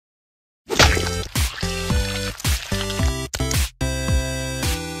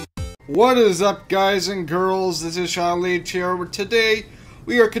What is up, guys and girls? This is shodleech here. Today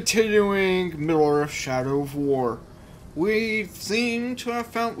we are continuing Middle-earth: Shadow of War. We seem to have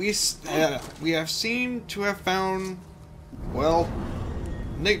found well,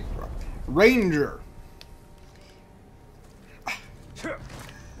 Ranger.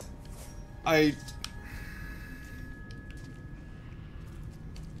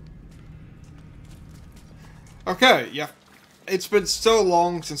 Okay, yeah. It's been so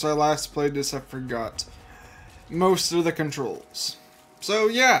long since I last played this, I forgot most of the controls. So,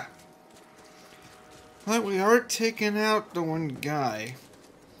 yeah. But we are taking out the one guy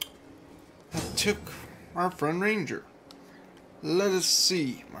that took our friend Ranger. Let us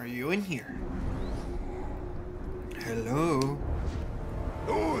see. Are you in here? Hello?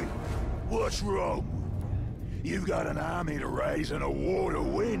 Oi! What's wrong? You've got an army to raise and a war to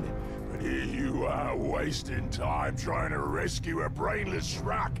win. But here you are, wasting time trying to rescue a brainless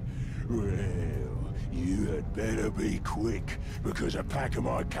schmuck. Well, you had better be quick, because a pack of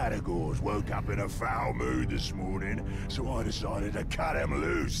my categories woke up in a foul mood this morning, so I decided to cut them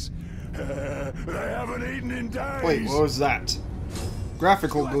loose. They haven't eaten in days. Wait, what was that?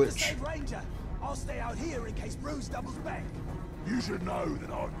 Graphical glitch. Ranger. I'll stay out here in case Bruce doubles back. You should know that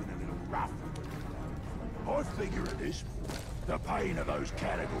I've been a little rough. I figure at this point, the pain of those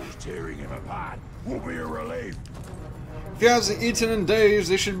categories tearing him apart will be a relief. If he hasn't eaten in days,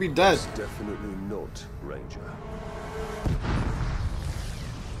 they should be dead. It's definitely not, Ranger.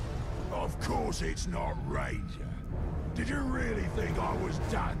 Of course it's not Ranger. Did you really think I was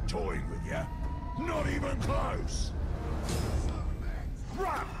done toying with you? Not even close.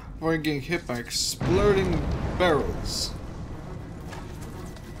 Avoid getting hit by exploding barrels.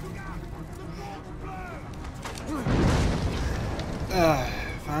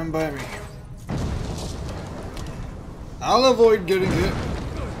 Fine by me. I'll avoid getting hit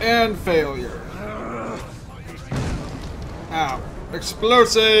and failure. Ow.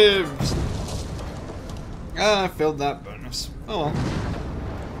 Explosives! I failed that bonus. Oh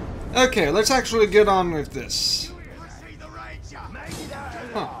well. Okay, let's actually get on with this.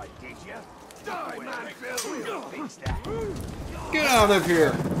 Huh. Get out of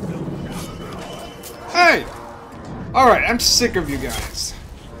here! Hey! Alright, I'm sick of you guys.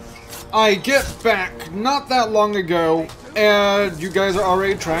 I get back not that long ago, and you guys are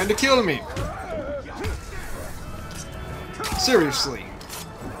already trying to kill me. Seriously.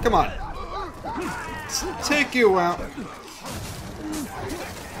 Come on. Let's take you out.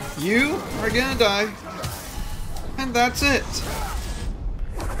 You are gonna die. And that's it.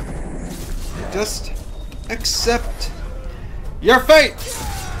 Just accept your fate.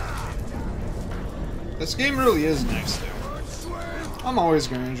 This game really is nice, though. I'm always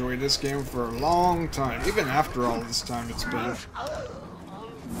going to enjoy this game for a long time, even after all this time it's been.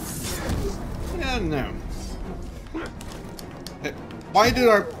 Yeah, no. Hey, why did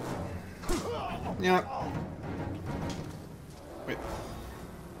our... Yeah. Wait.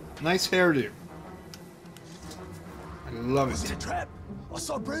 Nice hairdo. I love it. Was it a trap? I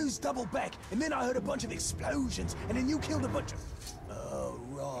saw Bruce double back, and then I heard a bunch of explosions, and then you killed a bunch of... Oh,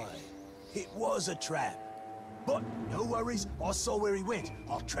 right. It was a trap. But no worries, I saw where he went.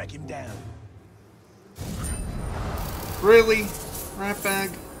 I'll track him down. Really?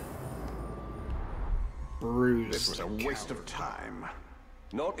 Ratbag? Bruce. This was a waste of time.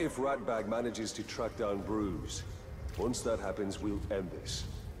 Not if Ratbag manages to track down Bruce. Once that happens, we'll end this.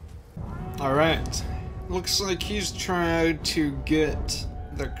 Alright. Looks like he's tried to get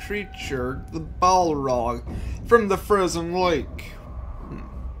the creature, the Balrog, from the frozen lake.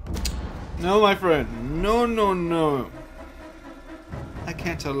 No, my friend. No, no, no. I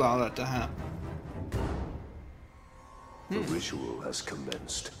can't allow that to happen. The ritual has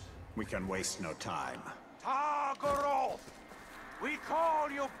commenced. We can waste no time. Targaroth, we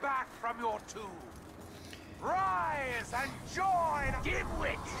call you back from your tomb. Rise and join. Give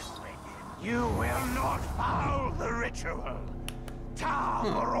witness. You will not foul the ritual.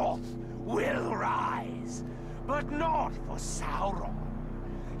 Targaroth will rise, but not for Sauron.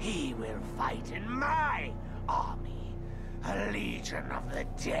 He will fight in my army, a legion of the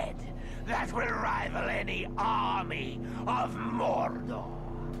dead that will rival any army of Mordor.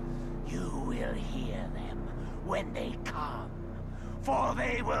 You will hear them when they come, for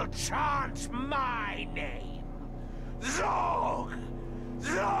they will chant my name. Zog!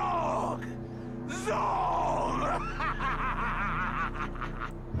 Zog! Zog!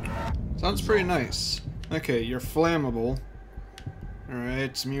 Sounds pretty nice. Okay, you're flammable.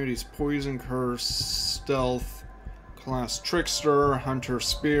 Alright, immunity's poison, curse, stealth, class trickster, hunter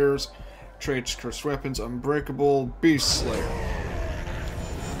spears, traits, cursed weapons, unbreakable, beast slayer.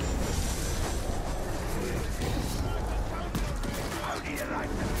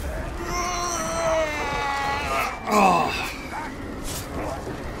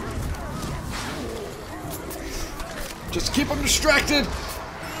 Just keep him distracted.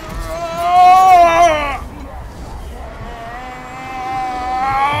 Ah!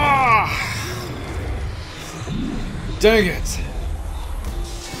 Dang it.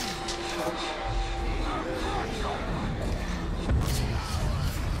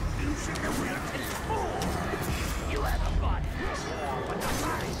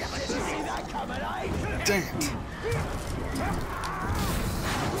 Dang it.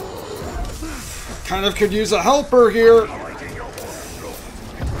 Kind of could use a helper here.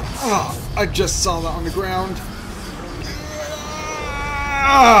 Oh, I just saw that on the ground.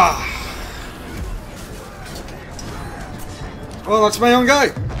 Ah. Well, that's my own guy.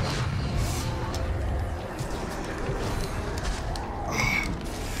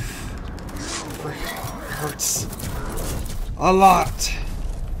 Hurts a lot.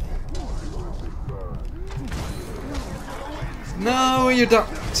 No, you don't.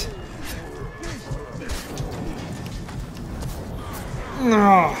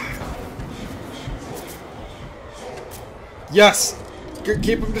 No. Yes.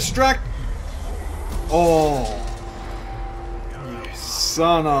 Keep him distracted. Oh. You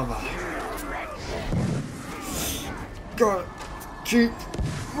son of a. Gotta keep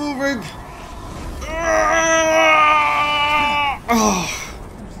moving. Oh.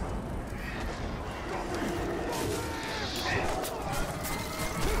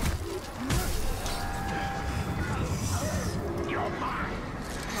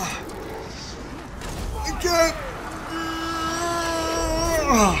 Again.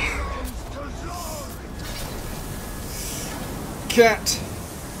 Can't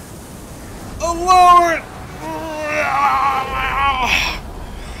allow it.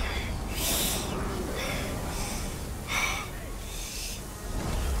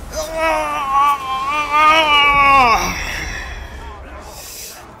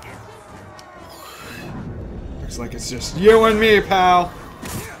 Looks like it's just you and me, pal.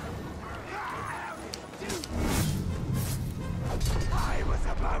 I was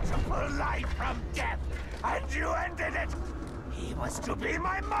about to pull life from death, and you ended it. He was to be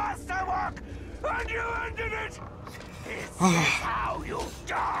my masterwork, and you ended it. This is how you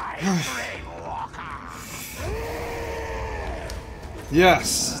die, Brainwalker.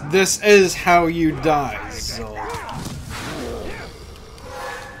 Yes, this is how you die, so.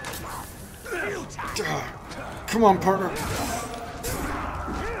 Come on, partner.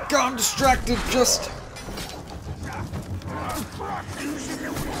 God, I'm distracted, just.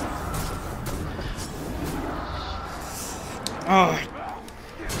 Oh,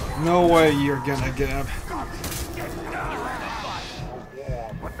 no way you're gonna get him.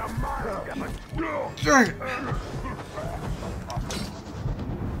 Dang it.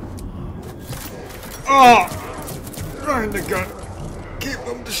 Oh, trying to go. Keep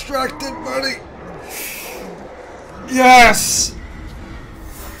him distracted, buddy. Yes.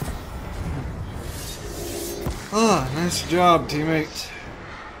 Ah, nice job, teammate.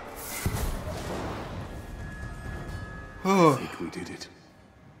 Oh. I think we did it.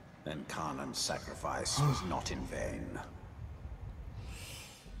 And Khanan's sacrifice was not in vain.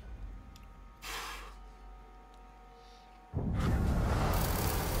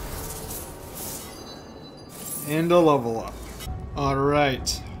 And a level up.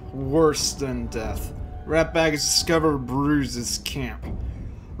 Alright. Worse than death. Ratbag has discovered Bruise's camp.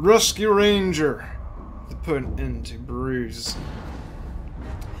 Rescue Ranger. To put into Bruise.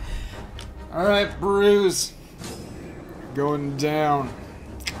 Alright, Bruise. Going down.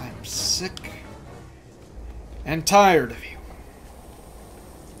 I'm sick and tired of you.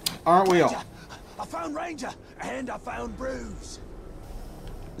 Aren't we all? I found Ranger, and I found Bruise.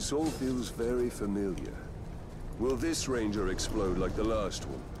 This all feels very familiar. Will this ranger explode like the last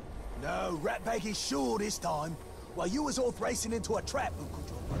one? No, Ratbag is sure this time. While you was off racing into a trap,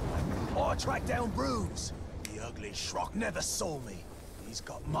 I tracked down Bruise. The ugly schrock never saw me. He's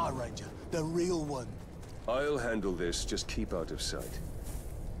got my Ranger, the real one. I'll handle this, just keep out of sight.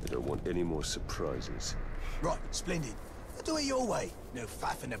 I don't want any more surprises. Right, splendid. Do it your way. No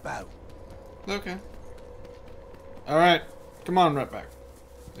faffing about. Okay. Alright. Come on, Ratbag.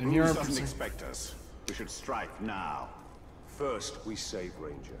 And Bruce doesn't expect us. We should strike now. First, we save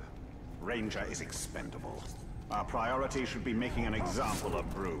Ranger. Ranger is expendable. Our priority should be making an example of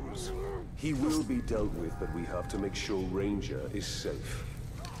Bruise. He will be dealt with, but we have to make sure Ranger is safe.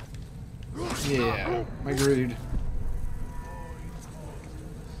 Yeah, agreed.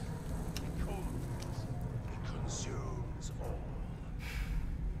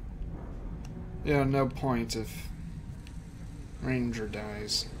 Yeah, no point if Ranger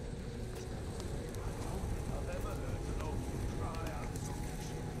dies.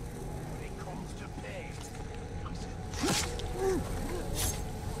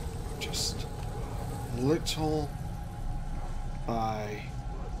 little by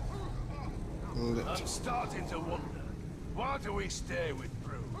little. I'm starting to wonder, why do we stay with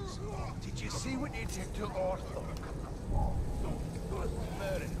Bruce? Did you see what he did to Arthur?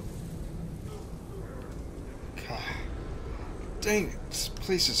 God. Dang it, this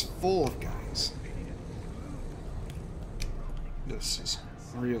place is full of guys. This is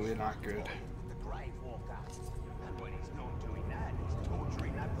really not good. The Grave Walker. And when he's not doing that, he's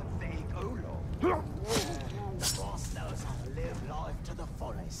torturing that pathetic Oolong. The boss knows how to live life to the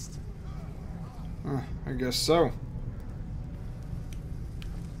fullest. I guess so.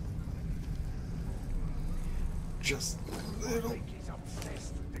 Just a little. He's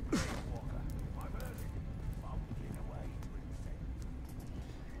obsessed with the Grave Walker. I've heard him mumbling away to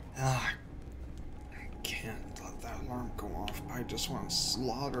himself. I can't let that alarm go off. I just want to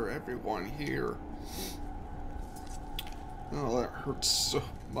slaughter everyone here. Oh, that hurts so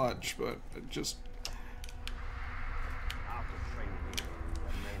much, but it just. After training here,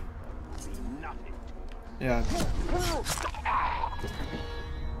 the men will be nothing to Yeah.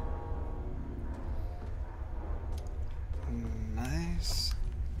 Nice.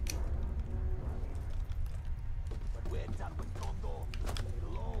 But we're done with Gondor.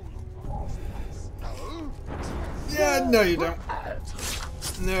 It'll all look like this place. Yeah, no you don't.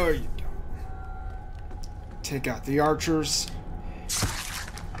 No you don't. Take out the archers.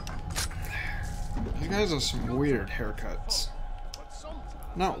 You guys have some weird haircuts.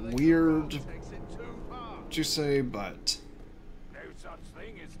 Not weird, what you say, but No such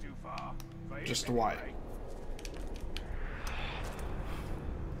thing is too far. just white.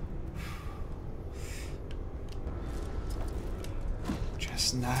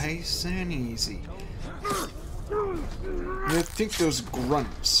 Just nice and easy. I think those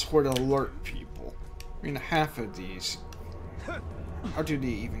grunts would alert people. I mean, half of these. How do they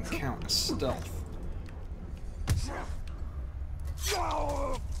even count as stealth?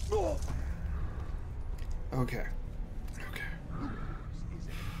 Okay.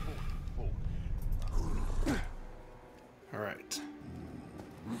 Alright.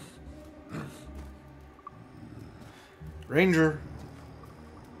 Ranger!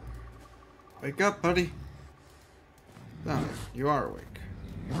 Wake up, buddy. No, you are awake.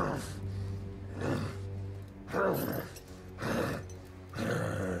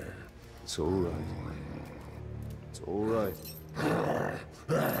 It's all right. It's all right.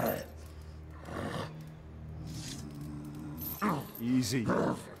 Easy.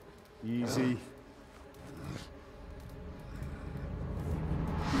 Easy.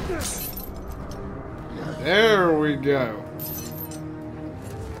 There we go.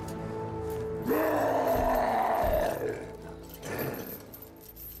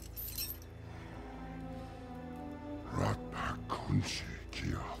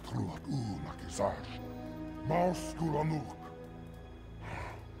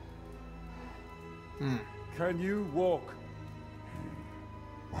 Can you walk?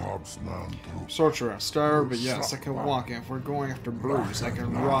 Sorcerer, star, but yes, I can walk. And if we're going after Bruce, I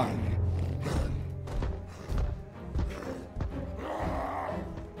can run.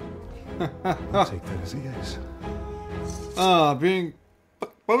 Take that as a yes. Being...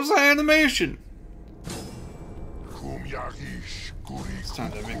 What was that animation? It's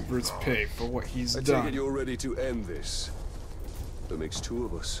time to make Bruce pay for what he's I take done. it you're ready to end this. That makes 2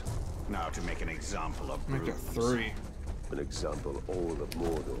 of us. Now to make an example of Make it Bruce. 3. An example all of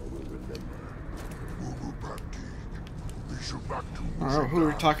Mordor will remember. Alright, who are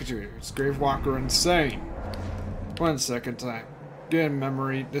we talking to here? It's Gravewalker Insane. 1 second time. Get in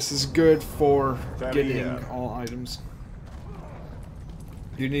memory. This is good for getting all items.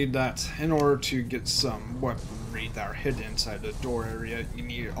 You need that in order to get some weaponry that are hidden inside the door area. You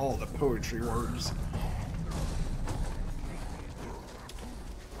need all the poetry words.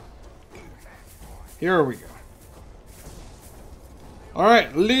 Here we go.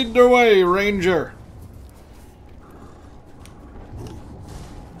 Alright, lead the way, Ranger.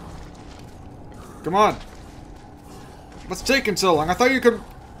 Come on. What's taking so long? I thought you could...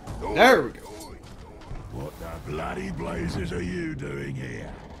 There we go. What the bloody blazes are you doing here?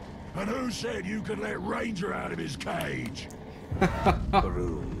 And who said you could let Ranger out of his cage?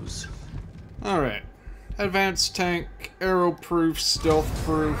 Bruce. Alright. Advanced tank, arrow-proof,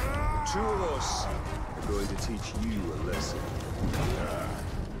 stealth-proof. 2 of us are going to teach you a lesson.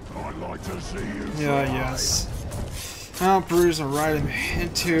 I'd like to see you Yeah, try. yes. Now Bruce and ride him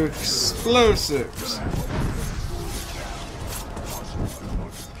into explosives.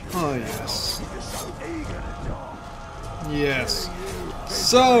 Oh, yes. Yes.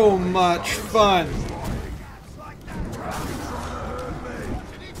 So much fun.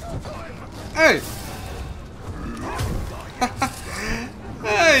 Hey!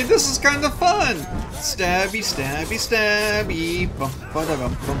 Hey, this is kind of fun! Stabby, stabby, stabby. Bum ba da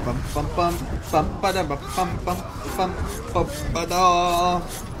bum bum bum bum bum bum ba da bum bum bum bum bum ba da.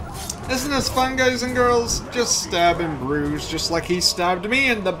 Isn't this fun, guys and girls? Just stab and bruise, just like he stabbed me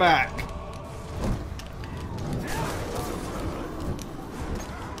in the back.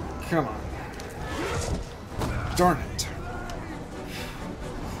 Come on. Darn it.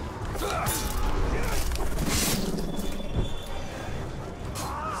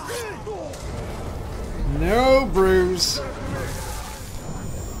 No bruise.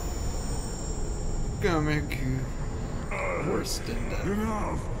 Gonna make you worse than that.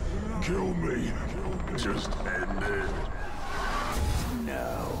 Enough. Kill me. Just end it.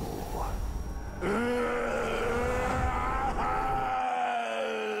 No.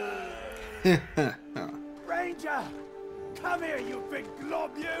 Ranger! Come here, you big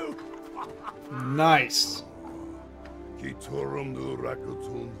glob, you! Nice.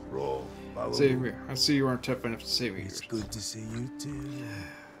 Save me. I see you aren't tough enough to save me. It's good to see you too.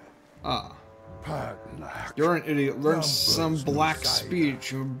 Ah. You're an idiot. Learn some black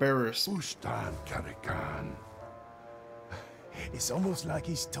speech, you embarrass. It's almost like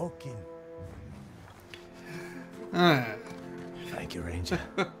he's talking. Ah. Thank you, Ranger.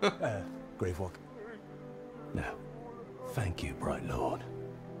 Gravewalk. No. Thank you, Bright Lord.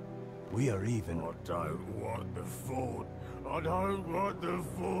 We are even. I don't want the fort. I don't want the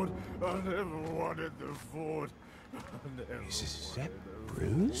fort. I never wanted the fort. Is that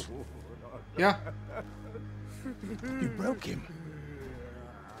Bruce? Yeah. You broke him.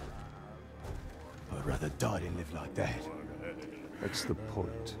 I'd rather die than live like that. That's the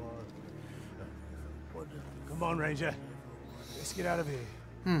point. Come on, Ranger. Let's get out of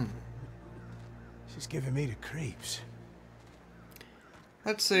here. She's giving me the creeps.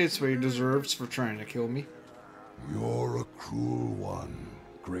 I'd say it's what he deserves for trying to kill me. You're a cruel one,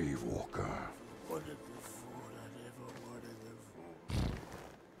 Gravewalker.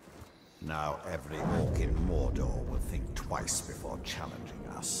 Now every orc in Mordor will think twice before challenging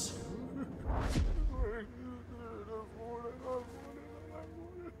us.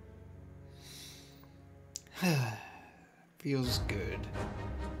 Feels good.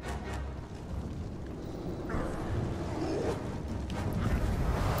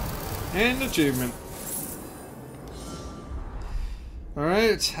 And achievement.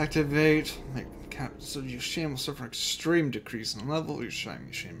 Alright, activate. So your shame will suffer an extreme decrease in level. Your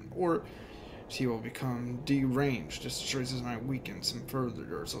shiny shaman, or he will become deranged. Destroys his mind weakens him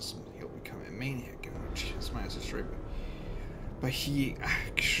further. Or also he'll become a maniac, in which his mind is destroyed. But he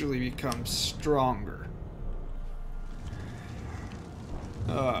actually becomes stronger.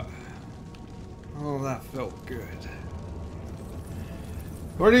 Oh, that felt good.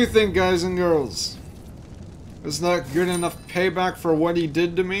 What do you think, guys and girls? Is that good enough payback for what he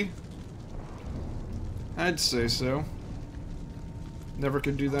did to me? I'd say so. Never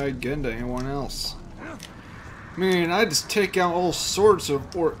could do that again to anyone else. I mean, I'd just take out all sorts of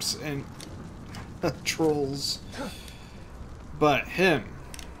orcs and trolls. But him,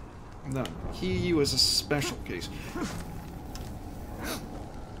 no, he was a special case.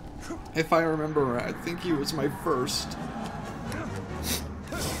 If I remember right, I think he was my first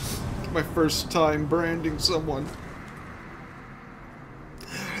time branding someone.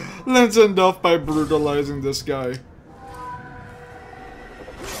 Let's end off by brutalizing this guy.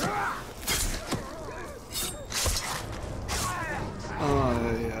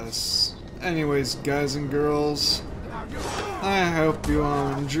 Oh, yes. Anyways, guys and girls, I hope you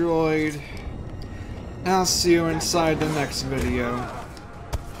all enjoyed. I'll see you inside the next video.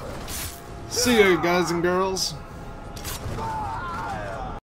 See you, guys and girls.